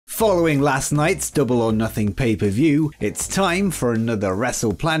Following last night's Double or Nothing pay-per-view, it's time for another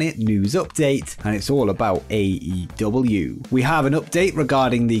WrestlePlanet news update, and it's all about AEW. We have an update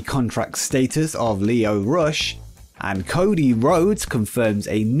regarding the contract status of Lio Rush, and Cody Rhodes confirms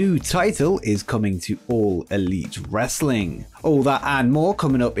a new title is coming to All Elite Wrestling. All that and more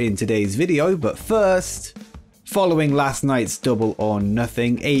coming up in today's video, but first... Following last night's Double or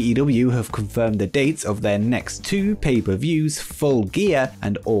Nothing, AEW have confirmed the dates of their next two pay-per-views, Full Gear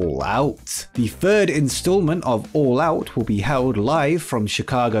and All Out. The third installment of All Out will be held live from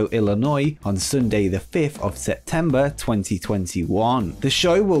Chicago, Illinois on Sunday the 5th of September 2021. The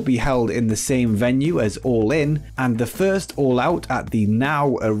show will be held in the same venue as All In, and the first All Out at the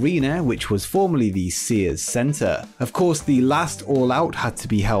Now Arena, which was formerly the Sears Center. Of course, the last All Out had to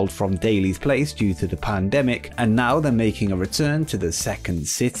be held from Daly's Place due to the pandemic, and now they're making a return to the second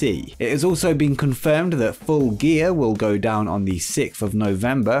city. It has also been confirmed that Full Gear will go down on the 6th of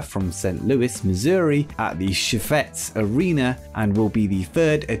November from St. Louis, Missouri at the Chaffetz Arena and will be the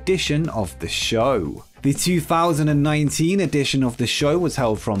third edition of the show. The 2019 edition of the show was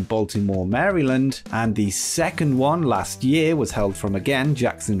held from Baltimore, Maryland, and the second one last year was held from again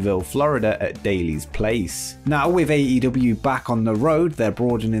Jacksonville, Florida at Daly's Place. Now with AEW back on the road, they're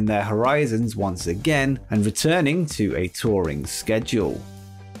broadening their horizons once again and returning to a touring schedule.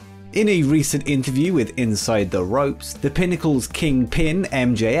 In a recent interview with Inside the Ropes, the Pinnacle's Kingpin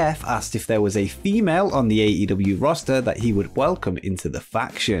MJF asked if there was a female on the AEW roster that he would welcome into the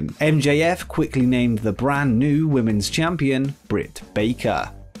faction. MJF quickly named the brand new women's champion, Britt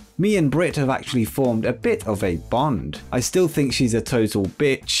Baker. Me and Britt have actually formed a bit of a bond. I still think she's a total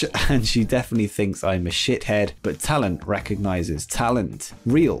bitch, and she definitely thinks I'm a shithead, but talent recognizes talent.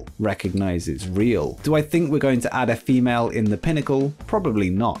 Real recognizes real. Do I think we're going to add a female in the Pinnacle? Probably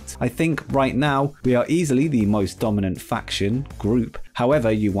not. I think right now we are easily the most dominant faction, group,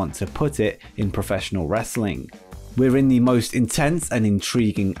 however you want to put it, in professional wrestling. We're in the most intense and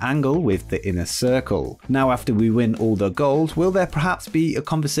intriguing angle with the Inner Circle. Now after we win all the gold, will there perhaps be a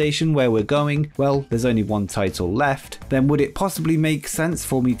conversation where we're going, well, there's only one title left? Then would it possibly make sense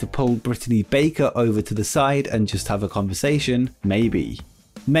for me to pull Brittany Baker over to the side and just have a conversation? Maybe.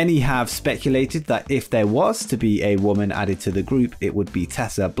 Many have speculated that if there was to be a woman added to the group, it would be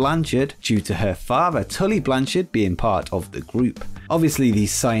Tessa Blanchard, due to her father Tully Blanchard being part of the group. Obviously the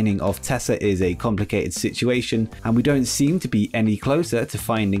signing of Tessa is a complicated situation, and we don't seem to be any closer to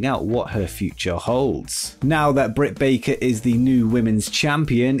finding out what her future holds. Now that Britt Baker is the new women's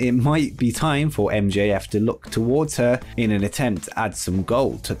champion, it might be time for MJF to look towards her in an attempt to add some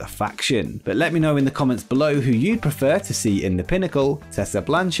gold to the faction. But let me know in the comments below who you'd prefer to see in the Pinnacle, Tessa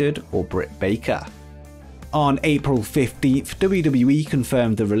Blanchard or Britt Baker. On April 15th, WWE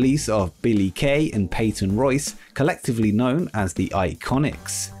confirmed the release of Billie Kay and Peyton Royce, collectively known as the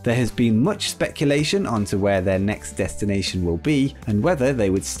IIconics. There has been much speculation onto where their next destination will be and whether they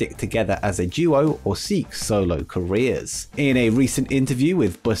would stick together as a duo or seek solo careers. In a recent interview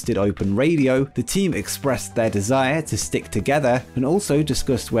with Busted Open Radio, the team expressed their desire to stick together and also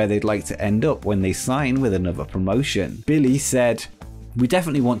discussed where they'd like to end up when they sign with another promotion. Billie said, "We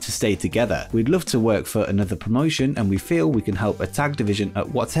definitely want to stay together. We'd love to work for another promotion, and we feel we can help a tag division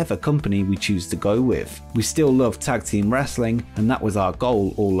at whatever company we choose to go with. We still love tag team wrestling, and that was our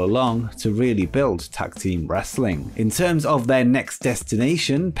goal all along, to really build tag team wrestling." In terms of their next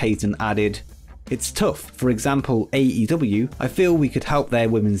destination, Peyton added, "It's tough. For example, AEW, I feel we could help their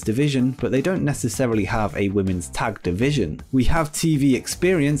women's division, but they don't necessarily have a women's tag division. We have TV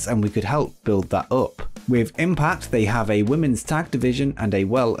experience and we could help build that up. With Impact, they have a women's tag division and a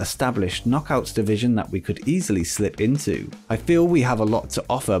well-established knockouts division that we could easily slip into. I feel we have a lot to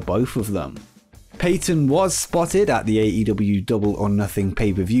offer both of them." Peyton was spotted at the AEW Double or Nothing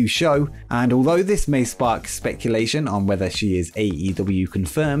pay-per-view show, and although this may spark speculation on whether she is AEW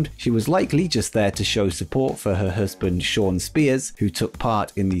confirmed, she was likely just there to show support for her husband Shawn Spears, who took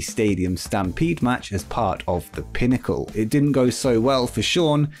part in the Stadium Stampede match as part of the Pinnacle. It didn't go so well for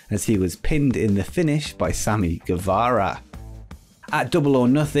Shawn, as he was pinned in the finish by Sammy Guevara. At Double or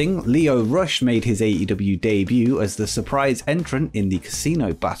Nothing, Lio Rush made his AEW debut as the surprise entrant in the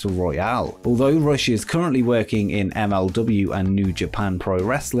Casino Battle Royale. Although Rush is currently working in MLW and New Japan Pro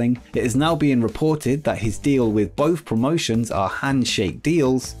Wrestling, it is now being reported that his deal with both promotions are handshake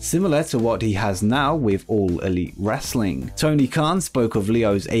deals, similar to what he has now with All Elite Wrestling. Tony Khan spoke of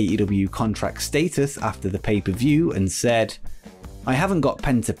Lio's AEW contract status after the pay-per-view and said, I haven't got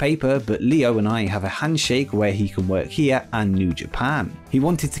pen to paper, but Leo and I have a handshake where he can work here and New Japan. He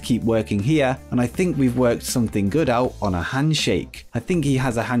wanted to keep working here, and I think we've worked something good out on a handshake. I think he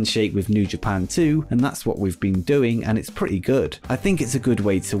has a handshake with New Japan too, and that's what we've been doing, and it's pretty good. I think it's a good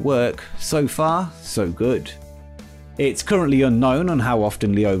way to work. So far, so good. It's currently unknown on how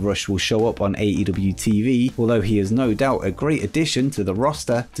often Lio Rush will show up on AEW TV, although he is no doubt a great addition to the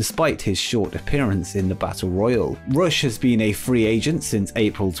roster despite his short appearance in the Battle Royal. Rush has been a free agent since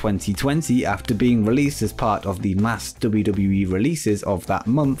April 2020 after being released as part of the mass WWE releases of that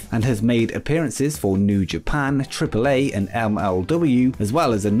month, and has made appearances for New Japan, AAA and MLW, as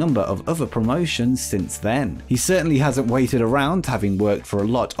well as a number of other promotions since then. He certainly hasn't waited around, having worked for a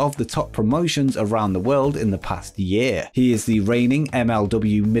lot of the top promotions around the world in the past year. He is the reigning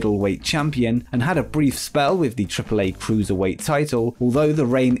MLW middleweight champion and had a brief spell with the AAA cruiserweight title, although the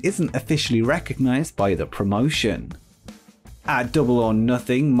reign isn't officially recognized by the promotion. At Double or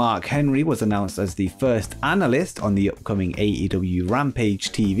Nothing, Mark Henry was announced as the first analyst on the upcoming AEW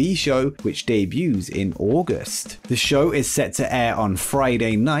Rampage TV show, which debuts in August. The show is set to air on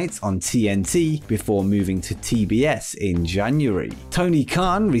Friday nights on TNT before moving to TBS in January. Tony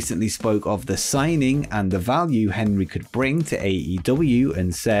Khan recently spoke of the signing and the value Henry could bring to AEW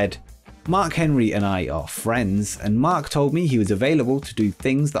and said, "Mark Henry and I are friends, and Mark told me he was available to do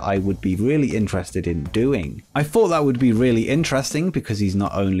things that I would be really interested in doing. I thought that would be really interesting because he's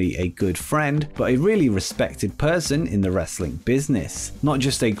not only a good friend, but a really respected person in the wrestling business. Not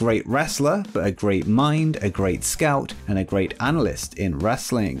just a great wrestler, but a great mind, a great scout, and a great analyst in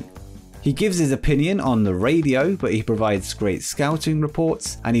wrestling." He gives his opinion on the radio, but he provides great scouting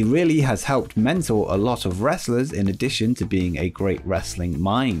reports, and he really has helped mentor a lot of wrestlers in addition to being a great wrestling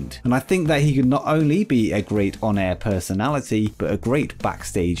mind. And I think that he could not only be a great on-air personality, but a great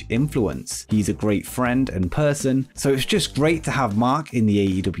backstage influence. He's a great friend and person, so it's just great to have Mark in the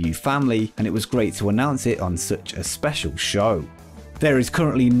AEW family, and it was great to announce it on such a special show. There is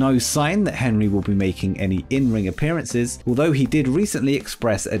currently no sign that Henry will be making any in-ring appearances, although he did recently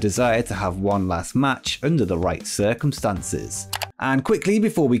express a desire to have one last match under the right circumstances. And quickly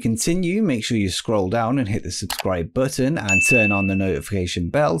before we continue, make sure you scroll down and hit the subscribe button and turn on the notification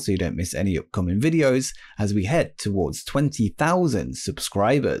bell so you don't miss any upcoming videos as we head towards 20,000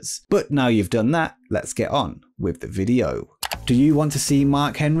 subscribers. But now you've done that, let's get on with the video. Do you want to see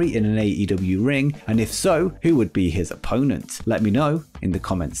Mark Henry in an AEW ring? And if so, who would be his opponent? Let me know in the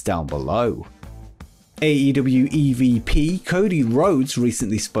comments down below. AEW EVP Cody Rhodes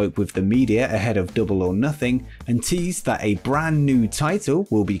recently spoke with the media ahead of Double or Nothing and teased that a brand new title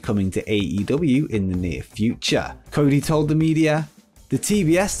will be coming to AEW in the near future. Cody told the media, "The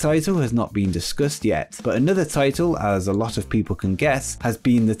TBS title has not been discussed yet, but another title, as a lot of people can guess, has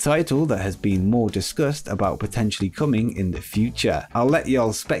been the title that has been more discussed about potentially coming in the future. I'll let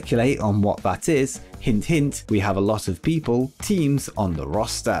y'all speculate on what that is. Hint hint, we have a lot of people, teams on the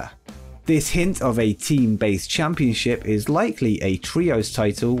roster." This hint of a team-based championship is likely a trios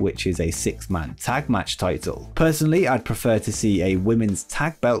title, which is a 6-man tag match title. Personally, I'd prefer to see a women's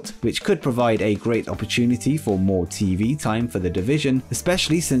tag belt, which could provide a great opportunity for more TV time for the division,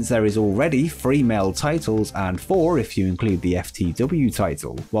 especially since there is already 3 male titles and 4 if you include the FTW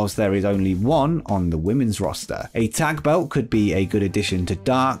title, whilst there is only 1 on the women's roster. A tag belt could be a good addition to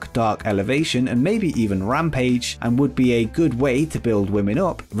Dark Elevation, and maybe even Rampage, and would be a good way to build women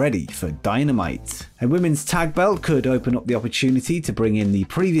up ready for Dynamite. A women's tag belt could open up the opportunity to bring in the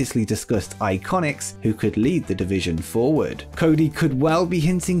previously discussed IIconics, who could lead the division forward. Cody could well be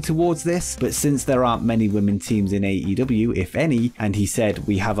hinting towards this, but since there aren't many women teams in AEW, if any, and he said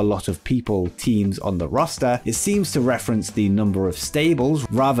we have a lot of people, teams on the roster, it seems to reference the number of stables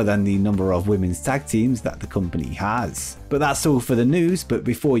rather than the number of women's tag teams that the company has. But that's all for the news, but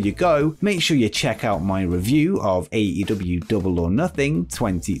before you go, make sure you check out my review of AEW Double or Nothing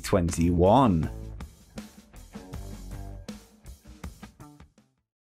 2021.